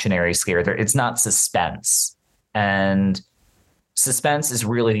reactionary scare. It's not suspense. And suspense is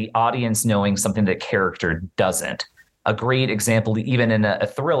really the audience knowing something that character doesn't. A great example, even in a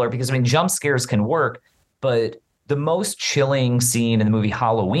thriller, because I mean, jump scares can work, but the most chilling scene in the movie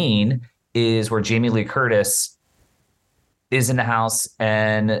Halloween is where Jamie Lee Curtis is in the house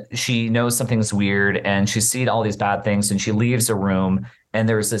and she knows something's weird and she's seen all these bad things and she leaves a room and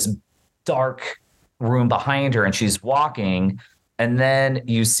there's this dark room behind her and she's walking, and then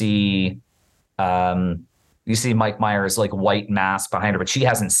you see Mike Myers' like white mask behind her, but she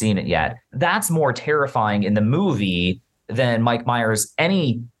hasn't seen it yet. That's more terrifying in the movie than Mike Myers.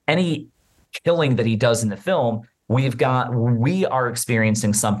 Any killing that he does in the film, we are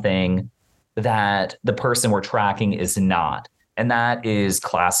experiencing something that the person we're tracking is not. And that is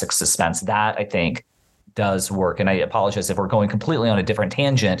classic suspense. That I think does work. And I apologize if we're going completely on a different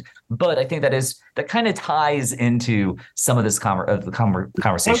tangent, but I think that kind of ties into some of this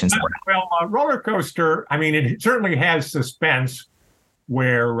conversations. Well, Rollercoaster, I mean, it certainly has suspense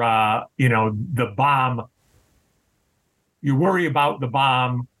where, the bomb, you worry about the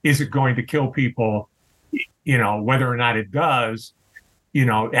bomb. Is it going to kill people? Whether or not it does,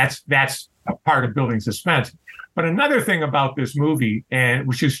 that's a part of building suspense. But another thing about this movie, and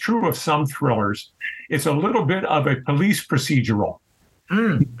which is true of some thrillers, it's a little bit of a police procedural.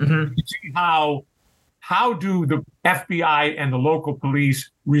 Mm-hmm. You see how do the FBI and the local police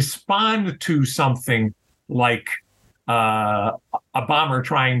respond to something like a bomber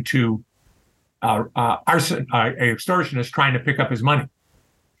trying to an extortionist trying to pick up his money?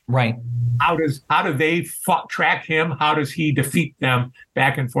 Right. How do they track him? How does he defeat them?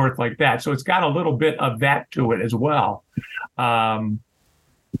 Back and forth like that. So it's got a little bit of that to it as well.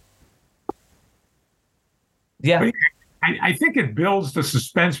 Yeah, I think it builds the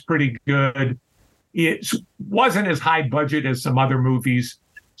suspense pretty good. It wasn't as high budget as some other movies,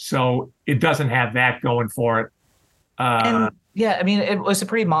 so it doesn't have that going for it. It was a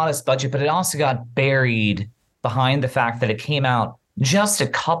pretty modest budget, but it also got buried behind the fact that it came out just a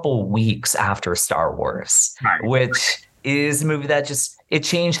couple weeks after Star Wars, right, which is a movie that it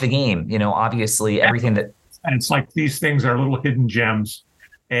changed the game. Obviously everything that. And it's like these things are little hidden gems,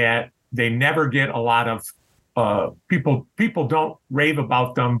 and they never get a lot of people. People don't rave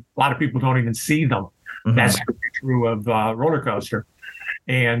about them. A lot of people don't even see them. Mm-hmm. That's through of Rollercoaster,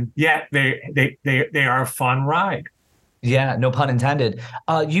 and yet they are a fun ride. Yeah, no pun intended.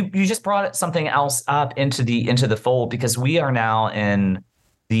 You just brought something else up into the fold, because we are now in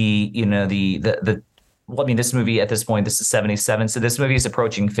the well, I mean, this movie at this point, this is 77, so this movie is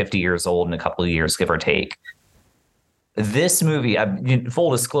approaching 50 years old in a couple of years, give or take. This movie,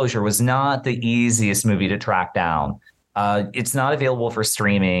 full disclosure, was not the easiest movie to track down. It's not available for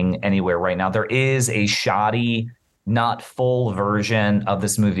streaming anywhere right now. There is a shoddy, not full version of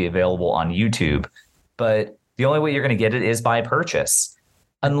this movie available on YouTube, but the only way you're going to get it is by purchase,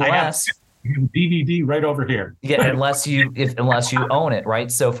 unless DVD right over here. Yeah, unless you own it, right?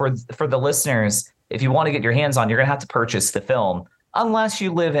 So for the listeners, if you want to get your hands on, you're going to have to purchase the film, unless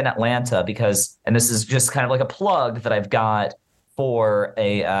you live in Atlanta, because, and this is just kind of like a plug that I've got for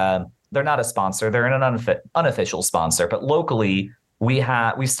they're not a sponsor, they're an unofficial sponsor, but locally we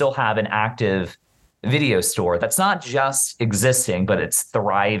still have an active video store that's not just existing, but it's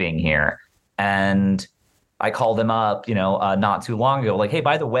thriving here. And I called them up, not too long ago, like, hey,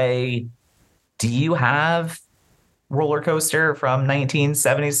 by the way, do you have Rollercoaster from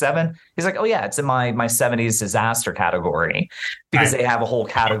 1977? He's like, oh yeah, it's in my 70s disaster category, because they have a whole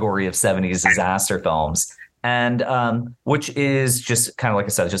category of 70s disaster films. And which is just kind of, like I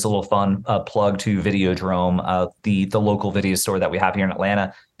said, just a little fun plug to Videodrome, the local video store that we have here in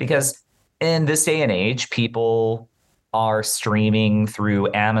Atlanta, because in this day and age, people are streaming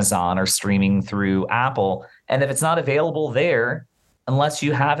through Amazon or streaming through Apple. And if it's not available there, unless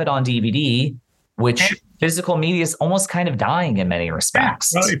you have it on DVD, which physical media is almost kind of dying in many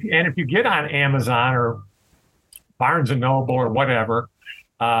respects. Well, if you get on Amazon or Barnes & Noble or whatever,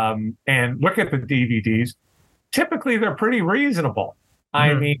 and look at the DVDs, typically they're pretty reasonable.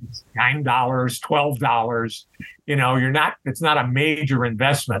 I mean, $9, $12, it's not a major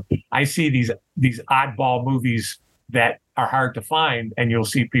investment. I see these oddball movies that are hard to find, and you'll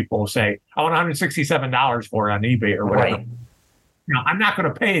see people say, I want $167 for it on eBay or whatever. Right. I'm not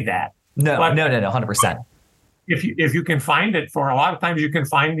going to pay that. No, 100%. If you can find it, for a lot of times you can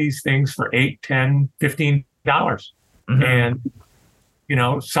find these things for $8, $10, $15. And,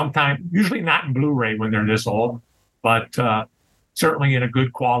 sometimes, usually not in Blu-ray when they're this old, but certainly in a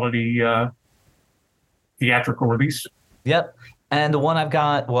good quality theatrical release. Yep. And the one I've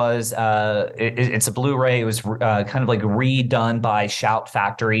got was it's a Blu-ray. It was kind of like redone by Shout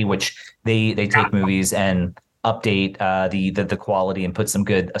Factory, which they take movies and update the quality and put some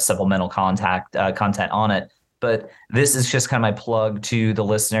good supplemental content on it. But this is just kind of my plug to the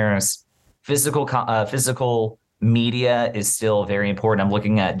listeners. Physical media is still very important. I'm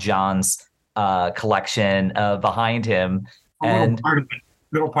looking at John's collection behind him, and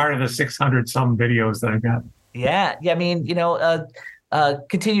little part of the 600 some videos that I got. Yeah. I mean,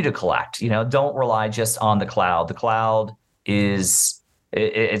 continue to collect. Don't rely just on the cloud. The cloud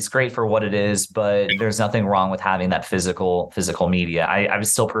it's great for what it is, but there's nothing wrong with having that physical media. I would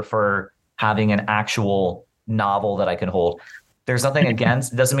still prefer having an actual novel that I can hold. There's nothing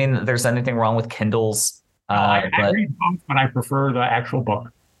against. Doesn't mean that there's anything wrong with Kindles. I read both, but I prefer the actual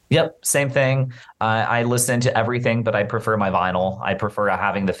book. Yep, same thing. I listen to everything, but I prefer my vinyl. I prefer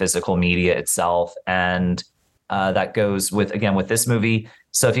having the physical media itself, and that goes with this movie.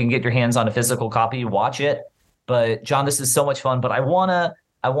 So if you can get your hands on a physical copy, watch it. But John, this is so much fun. But I wanna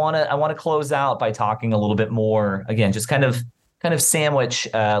close out by talking a little bit more. Again, just kind of sandwich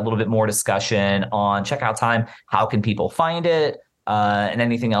a little bit more discussion on checkout time. How can people find it? And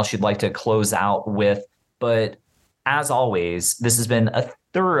anything else you'd like to close out with. But as always, this has been a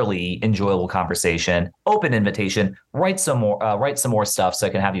thoroughly enjoyable conversation. Open invitation. Write some more stuff so I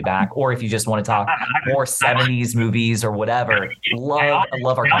can have you back. Or if you just want to talk more 70s movies or whatever, I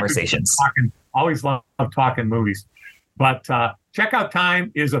love our conversations. Always love talking movies. But checkout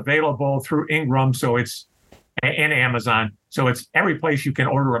time is available through Ingram, so it's and Amazon. So it's every place you can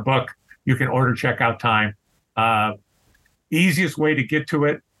order a book, you can order checkout time. Easiest way to get to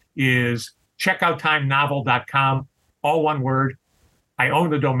it is checkouttimenovel.com, all one word. I own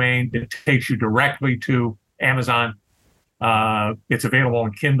the domain. It takes you directly to Amazon. It's available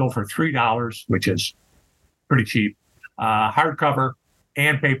on Kindle for $3, which is pretty cheap. Hardcover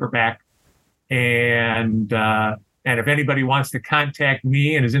and paperback. And if anybody wants to contact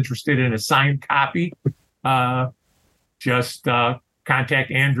me and is interested in a signed copy, just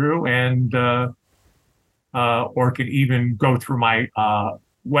contact Andrew, and or can even go through my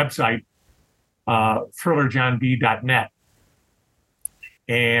website, thrillerjohnb.net,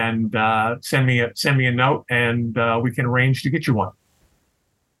 and send me a note, and we can arrange to get you one.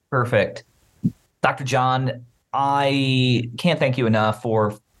 Perfect. Dr. John, I can't thank you enough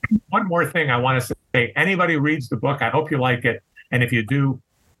for one more thing I want to say. Anybody who reads the book, I hope you like it. And if you do,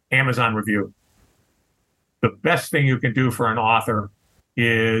 Amazon review. The best thing you can do for an author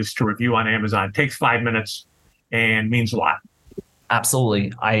is to review on Amazon. It takes 5 minutes and means a lot.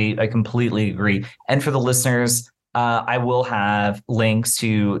 Absolutely. I completely agree. And for the listeners, I will have links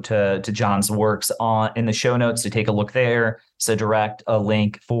to John's works in the show notes to take a look there. So direct a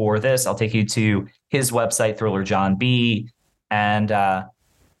link for this. I'll take you to his website, Thriller John B. And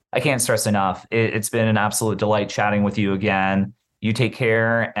I can't stress enough. It's been an absolute delight chatting with you again. You take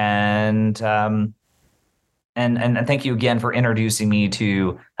care, and thank you again for introducing me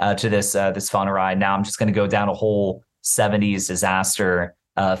to this fun ride. Now I'm just going to go down a whole 70s disaster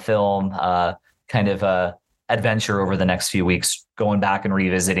film kind of adventure over the next few weeks, going back and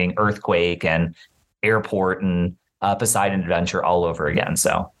revisiting Earthquake and Airport and Poseidon Adventure all over again.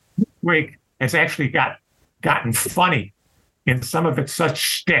 So Earthquake has actually gotten funny in some of its such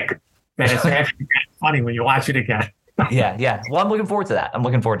shtick that it's actually funny when you watch it again. Yeah. Well, I'm looking forward to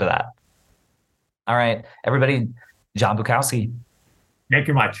that. All right, everybody, John Bukowski. Thank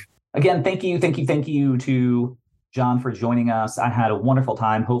you much. Again, thank you to John for joining us. I had a wonderful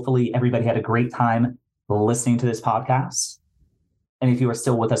time. Hopefully everybody had a great time listening to this podcast. And if you are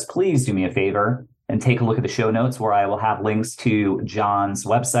still with us, please do me a favor and take a look at the show notes where I will have links to John's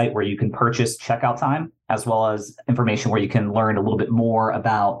website where you can purchase checkout time, as well as information where you can learn a little bit more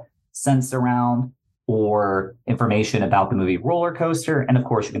about Sense Around or information about the movie Rollercoaster. And of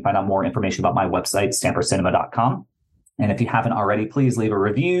course, you can find out more information about my website, stampercinema.com. And if you haven't already, please leave a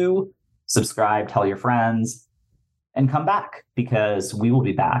review, subscribe, tell your friends, and come back, because we will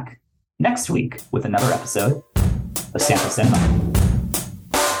be back next week with another episode of Stamper Cinema.